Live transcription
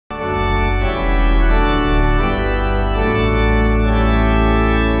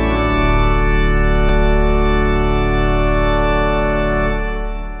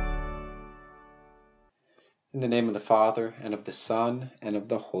In the name of the Father, and of the Son, and of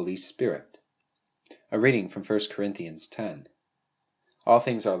the Holy Spirit. A reading from 1 Corinthians 10. All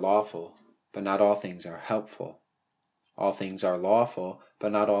things are lawful, but not all things are helpful. All things are lawful,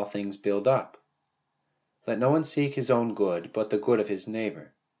 but not all things build up. Let no one seek his own good, but the good of his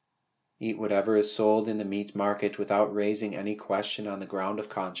neighbor. Eat whatever is sold in the meat market without raising any question on the ground of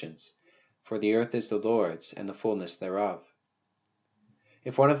conscience, for the earth is the Lord's, and the fullness thereof.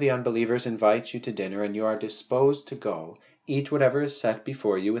 If one of the unbelievers invites you to dinner and you are disposed to go, eat whatever is set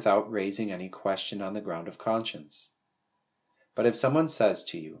before you without raising any question on the ground of conscience. But if someone says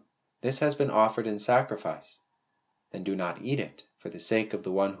to you, "This has been offered in sacrifice," then do not eat it, for the sake of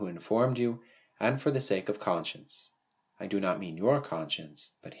the one who informed you, and for the sake of conscience. I do not mean your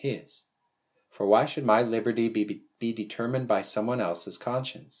conscience, but his. For why should my liberty be determined by someone else's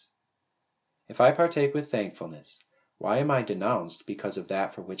conscience? If I partake with thankfulness, why am I denounced because of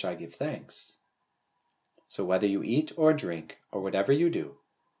that for which I give thanks? So whether you eat or drink, or whatever you do,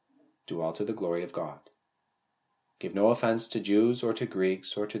 do all to the glory of God. Give no offense to Jews or to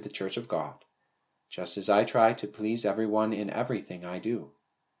Greeks or to the church of God, just as I try to please everyone in everything I do,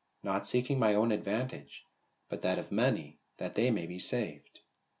 not seeking my own advantage, but that of many, that they may be saved.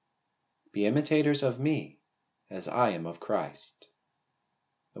 Be imitators of me, as I am of Christ.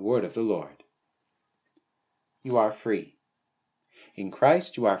 The word of the Lord. You are free. In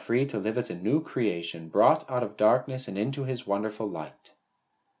Christ you are free to live as a new creation, brought out of darkness and into his wonderful light.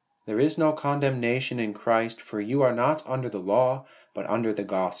 There is no condemnation in Christ, for you are not under the law, but under the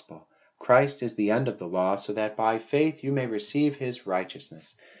gospel. Christ is the end of the law, so that by faith you may receive his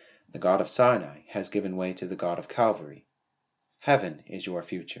righteousness. The God of Sinai has given way to the God of Calvary. Heaven is your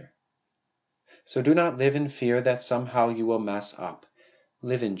future. So do not live in fear that somehow you will mess up.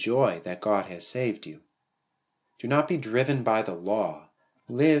 Live in joy that God has saved you. Do not be driven by the law.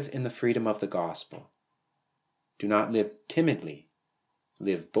 Live in the freedom of the gospel. Do not live timidly.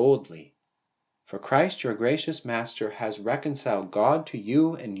 Live boldly. For Christ, your gracious Master, has reconciled God to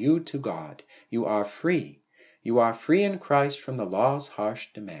you and you to God. You are free. You are free in Christ from the law's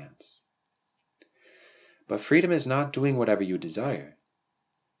harsh demands. But freedom is not doing whatever you desire.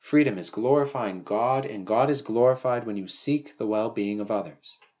 Freedom is glorifying God, and God is glorified when you seek the well-being of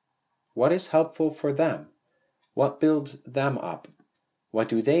others. What is helpful for them? What builds them up? What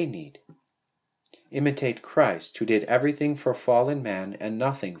do they need? Imitate Christ, who did everything for fallen man and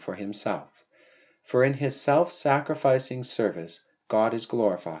nothing for himself. For in his self-sacrificing service, God is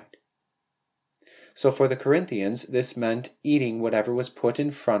glorified. So for the Corinthians, this meant eating whatever was put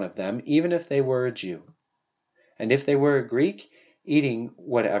in front of them, even if they were a Jew. And if they were a Greek, eating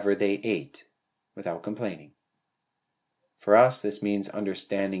whatever they ate, without complaining. For us, this means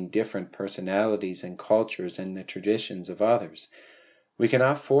understanding different personalities and cultures and the traditions of others. We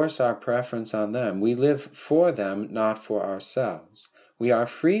cannot force our preference on them. We live for them, not for ourselves. We are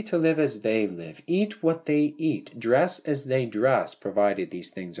free to live as they live, eat what they eat, dress as they dress, provided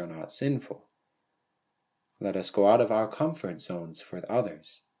these things are not sinful. Let us go out of our comfort zones for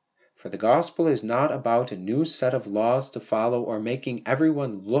others. For the gospel is not about a new set of laws to follow or making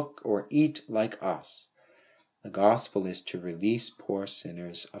everyone look or eat like us. The gospel is to release poor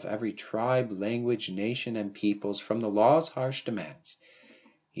sinners of every tribe, language, nation, and peoples from the law's harsh demands,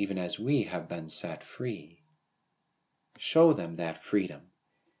 even as we have been set free. Show them that freedom,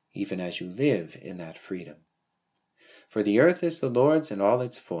 even as you live in that freedom. For the earth is the Lord's and all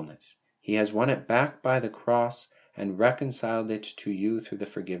its fullness. He has won it back by the cross and reconciled it to you through the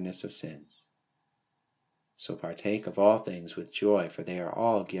forgiveness of sins. So partake of all things with joy, for they are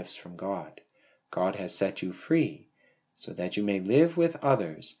all gifts from God. God has set you free, so that you may live with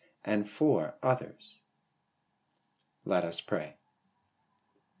others and for others. Let us pray.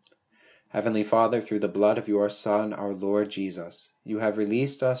 Heavenly Father, through the blood of your Son, our Lord Jesus, you have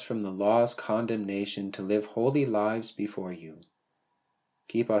released us from the law's condemnation to live holy lives before you.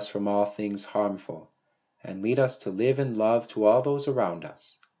 Keep us from all things harmful, and lead us to live in love to all those around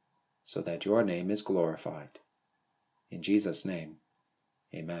us, so that your name is glorified. In Jesus' name,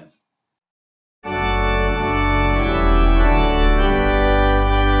 amen.